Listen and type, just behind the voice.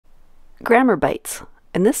Grammar bites.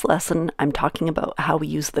 In this lesson, I'm talking about how we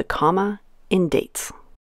use the comma in dates.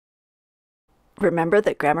 Remember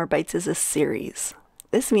that Grammar Bites is a series.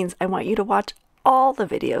 This means I want you to watch all the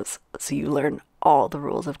videos so you learn all the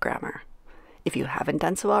rules of grammar. If you haven't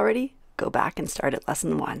done so already, go back and start at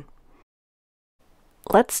lesson 1.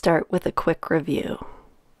 Let's start with a quick review.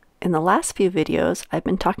 In the last few videos, I've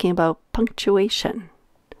been talking about punctuation.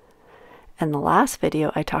 In the last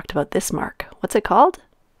video, I talked about this mark. What's it called?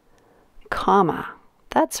 Comma.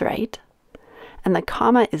 That's right. And the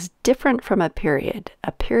comma is different from a period.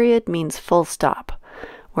 A period means full stop,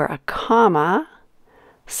 where a comma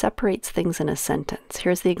separates things in a sentence.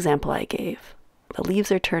 Here's the example I gave. The leaves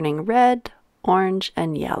are turning red, orange,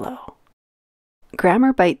 and yellow.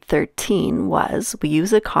 Grammar bite 13 was we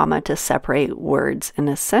use a comma to separate words in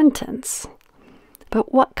a sentence.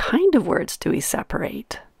 But what kind of words do we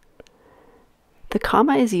separate? The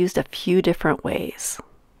comma is used a few different ways.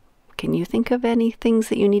 Can you think of any things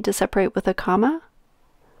that you need to separate with a comma?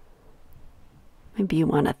 Maybe you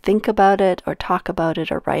want to think about it or talk about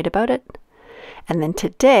it or write about it. And then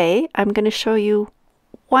today I'm going to show you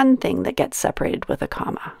one thing that gets separated with a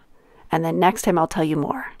comma. And then next time I'll tell you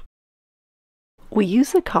more. We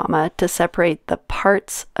use a comma to separate the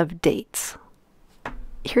parts of dates.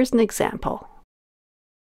 Here's an example.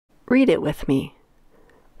 Read it with me.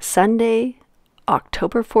 Sunday,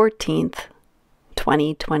 October 14th,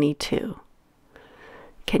 2022.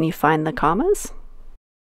 Can you find the commas?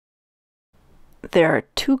 There are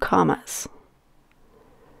 2 commas.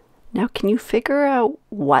 Now, can you figure out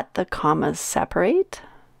what the commas separate?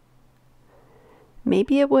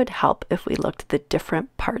 Maybe it would help if we looked at the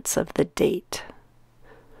different parts of the date.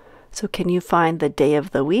 So can you find the day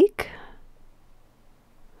of the week?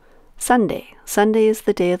 Sunday. Sunday is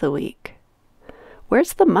the day of the week.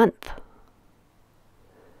 Where's the month?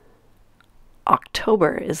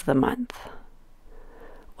 October is the month.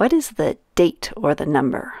 What is the date or the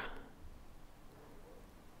number?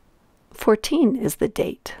 14 is the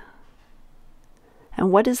date.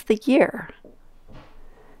 And what is the year?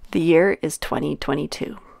 The year is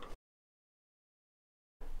 2022.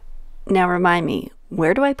 Now remind me,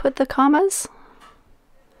 where do I put the commas?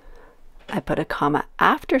 I put a comma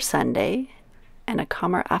after Sunday and a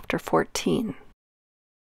comma after 14.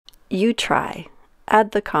 You try.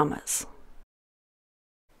 Add the commas.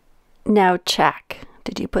 Now check.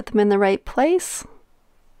 Did you put them in the right place?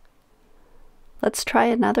 Let's try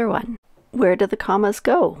another one. Where do the commas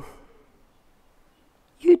go?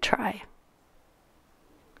 You try.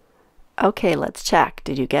 Okay, let's check.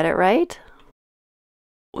 Did you get it right?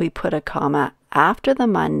 We put a comma after the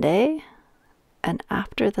Monday and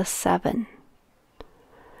after the 7.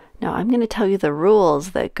 Now I'm going to tell you the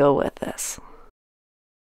rules that go with this.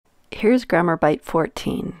 Here's Grammar Bite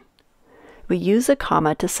 14. We use a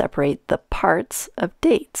comma to separate the parts of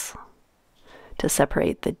dates, to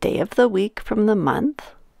separate the day of the week from the month,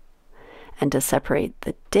 and to separate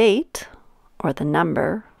the date or the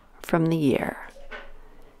number from the year.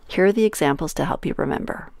 Here are the examples to help you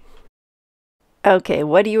remember. Okay,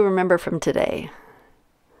 what do you remember from today?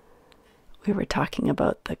 We were talking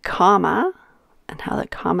about the comma and how the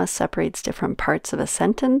comma separates different parts of a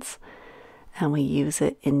sentence, and we use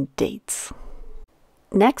it in dates.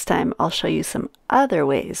 Next time, I'll show you some other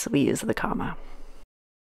ways we use the comma.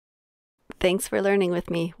 Thanks for learning with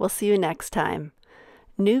me. We'll see you next time.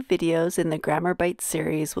 New videos in the Grammar Bites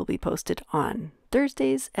series will be posted on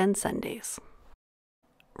Thursdays and Sundays.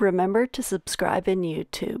 Remember to subscribe in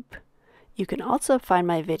YouTube. You can also find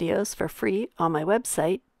my videos for free on my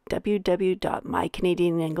website,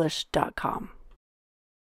 www.mycanadianenglish.com.